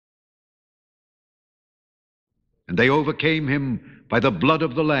and they overcame him by the blood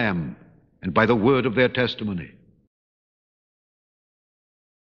of the Lamb and by the word of their testimony.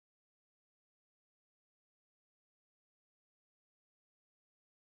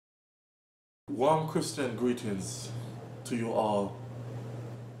 Warm Christian greetings to you all,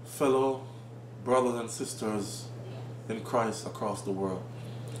 fellow brothers and sisters in Christ across the world.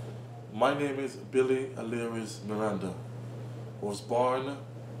 My name is Billy Mirander. I was born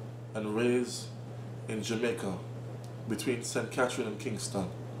and raised in Jamaica between St. Catherine and Kingston.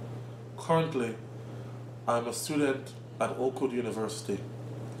 Currently, I'm a student at Oakwood University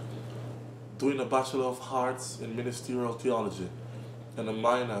doing a Bachelor of Arts in Ministerial Theology and a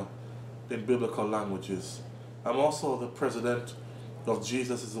minor in Biblical Languages. I'm also the president of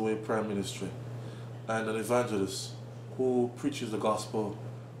Jesus is the Way Prayer Ministry and an evangelist who preaches the gospel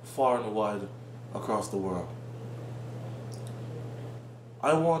far and wide across the world.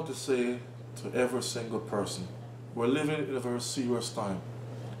 I want to say to every single person, we're living in a very serious time.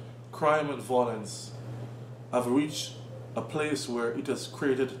 Crime and violence have reached a place where it has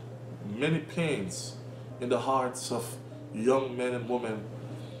created many pains in the hearts of young men and women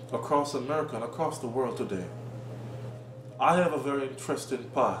across America and across the world today. I have a very interesting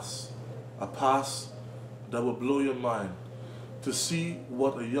past, a past that will blow your mind to see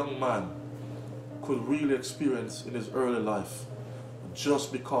what a young man could really experience in his early life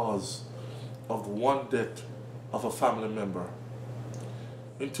just because of the one death of a family member.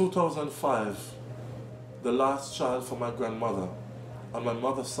 In 2005, the last child for my grandmother on my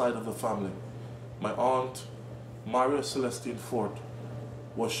mother's side of the family, my aunt Maria Celestine Fort,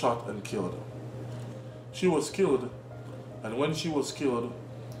 was shot and killed. She was killed, and when she was killed,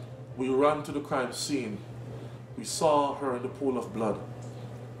 we ran to the crime scene. We saw her in the pool of blood.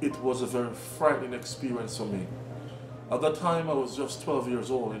 It was a very frightening experience for me. At that time, I was just 12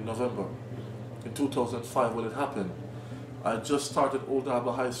 years old in November, in 2005 when it happened. I just started Old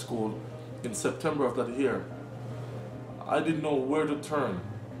Harbor High School in September of that year. I didn't know where to turn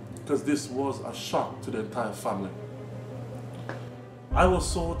because this was a shock to the entire family. I was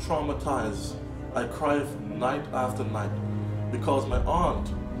so traumatized, I cried night after night because my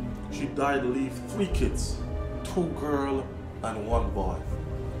aunt, she died to leave 3 kids, 2 girls and 1 boy.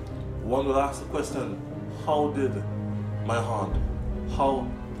 One will ask the question, how did my aunt, how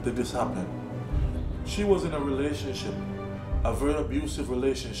did this happen? She was in a relationship, a very abusive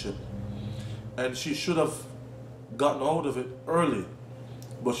relationship, and she should have gotten out of it early,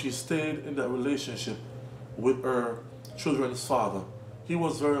 but she stayed in that relationship with her children's father. He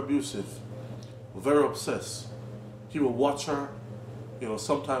was very abusive, very obsessed. He would watch her,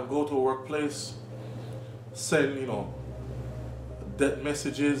 sometimes go to a workplace, send, death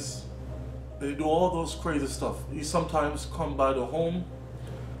messages, and he do all those crazy stuff. He sometimes come by the home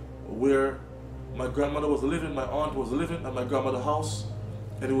where my grandmother was living, my aunt was living at my grandmother's house,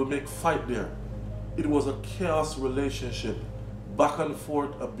 and he would make fight there. It was a chaos relationship, back and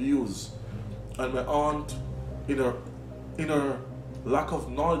forth abuse. And my aunt, in her lack of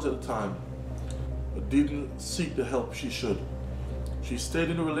knowledge at the time, didn't seek the help she should. She stayed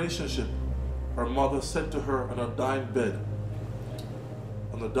in the relationship. Her mother said to her on her dying bed,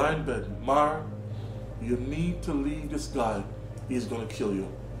 Mar, you need to leave this guy, he's gonna kill you.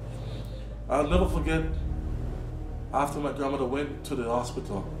 I'll never forget, after my grandmother went to the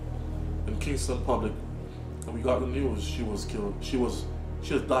hospital in Kingston Public, and we got the news she was killed. She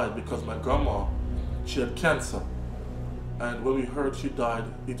had died because my grandma, she had cancer. And when we heard she died,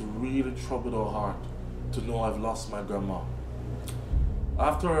 it really troubled our heart to know I've lost my grandma.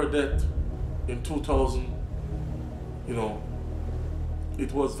 After her death in 2000,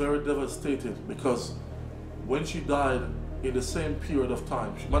 it was very devastated because when she died in the same period of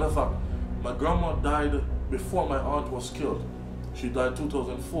time, matter of fact, my grandma died before my aunt was killed. She died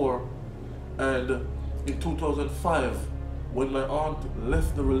 2004, and in 2005, when my aunt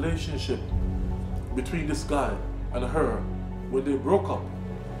left the relationship between this guy and her, when they broke up,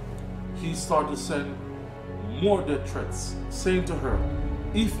 he started to send more death threats, saying to her,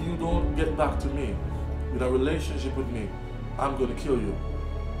 if you don't get back to me with a relationship with me, I'm going to kill you.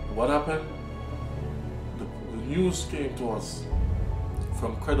 What happened? The news came to us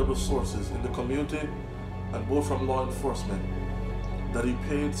from credible sources in the community and both from law enforcement that he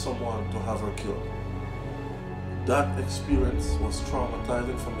paid someone to have her killed. That experience was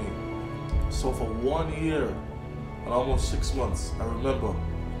traumatizing for me. So for 1 year and almost 6 months, I remember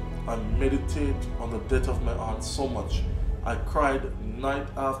I meditated on the death of my aunt so much. I cried night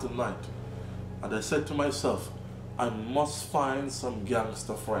after night. And I said to myself, I must find some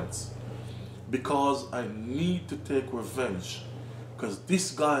gangster friends because I need to take revenge. Because this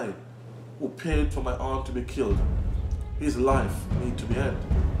guy who paid for my aunt to be killed, his life need to be ended.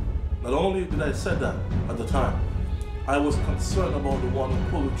 Not only did I say that at the time, I was concerned about the one who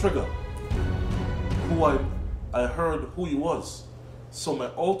pulled the trigger, who I heard who he was. So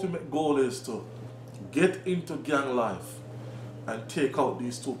my ultimate goal is to get into gang life and take out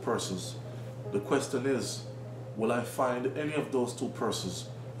these two persons. The question is, will I find any of those two persons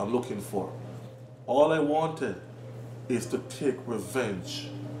I'm looking for? All I wanted is to take revenge.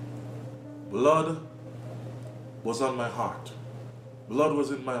 Blood was on my heart. Blood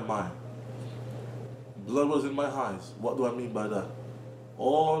was in my mind. Blood was in my eyes. What do I mean by that?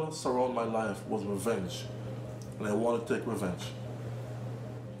 All surround my life was revenge. And I want to take revenge.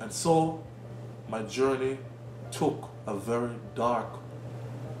 And so my journey took a very dark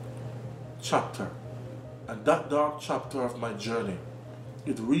chapter. And that dark chapter of my journey,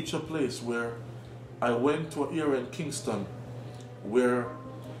 it reached a place where I went to an area in Kingston where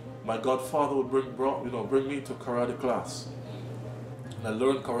my godfather would bring me to karate class. And I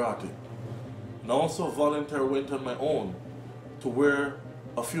learned karate. And I also voluntarily went on my own to where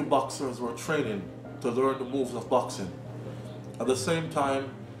a few boxers were training to learn the moves of boxing. At the same time,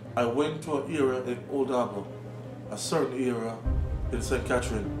 I went to an area in Old Harbour, a certain area in St.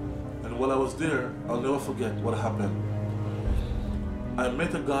 Catherine. And while I was there, I'll never forget what happened. I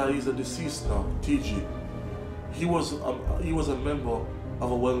met a guy, he's a deceased now, TG. He was a member of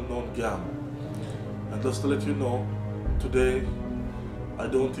a well-known gang. And just to let you know, today, I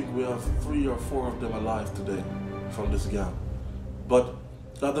don't think we have 3 or 4 of them alive today from this gang. But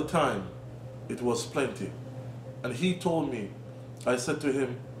at the time, it was plenty. And he told me, I said to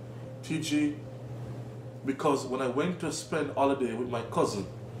him, TG, because when I went to spend holiday with my cousin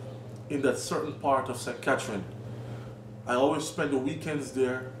in that certain part of St. Catherine, I always spend the weekends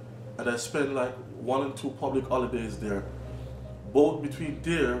there, and I spend like 1 and 2 public holidays there, both between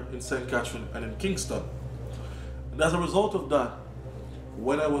there in St. Catherine and in Kingston. And as a result of that,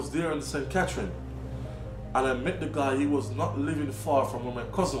 when I was there in St. Catherine, and I met the guy, he was not living far from where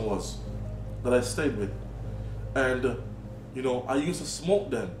my cousin was, that I stayed with. And, I used to smoke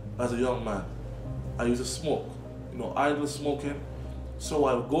then as a young man. I used to smoke, idle smoking. So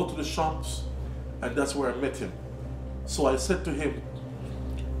I would go to the shops, and that's where I met him. So I said to him,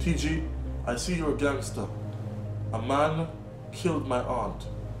 TG, I see you're a gangster. A man killed my aunt.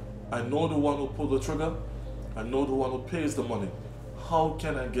 I know the one who pulled the trigger. I know the one who pays the money. How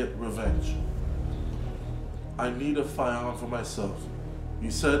can I get revenge? I need a firearm for myself.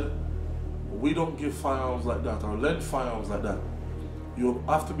 He said, we don't give firearms like that or lend firearms like that. You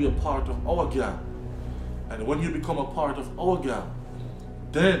have to be a part of our gang. And when you become a part of our gang,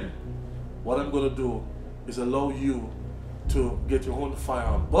 then what I'm going to do is allow you to get your own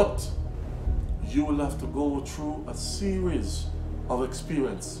firearm. But you will have to go through a series of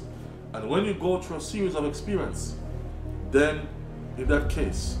experience. And when you go through a series of experience, then in that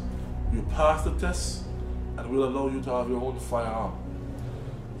case, you pass the test and we'll allow you to have your own firearm.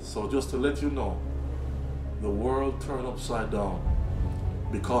 So just to let you know, the world turned upside down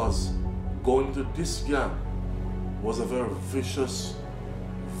because going to this gang was a very vicious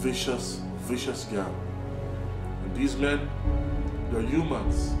gang. And these men, they're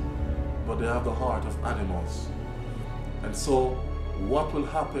humans, but they have the heart of animals. And so what will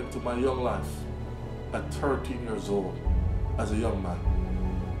happen to my young life at 13 years old as a young man?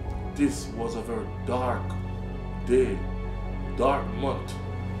 This was a very dark day, dark month,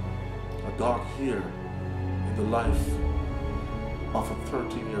 a dark year in the life of a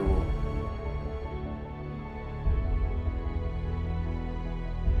 13-year-old.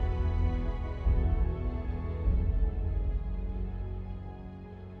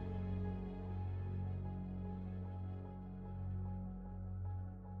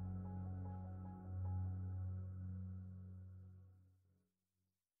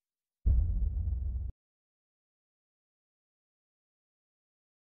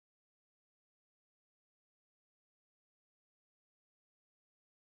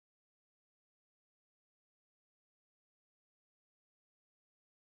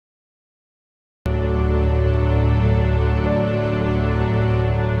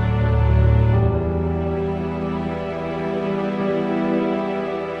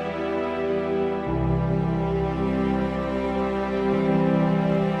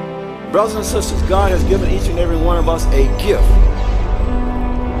 Brothers and sisters, God has given each and every one of us a gift,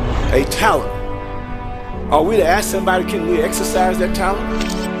 a talent. Are we to ask somebody, can we exercise that talent?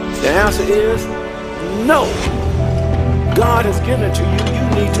 The answer is no. God has given it to you.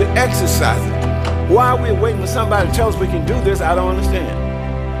 You need to exercise it. Why are we waiting for somebody to tell us we can do this? I don't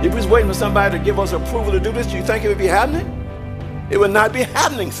understand. If we was waiting for somebody to give us approval to do this, do you think it would be happening? It would not be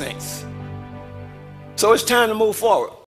happening, saints. So it's time to move forward.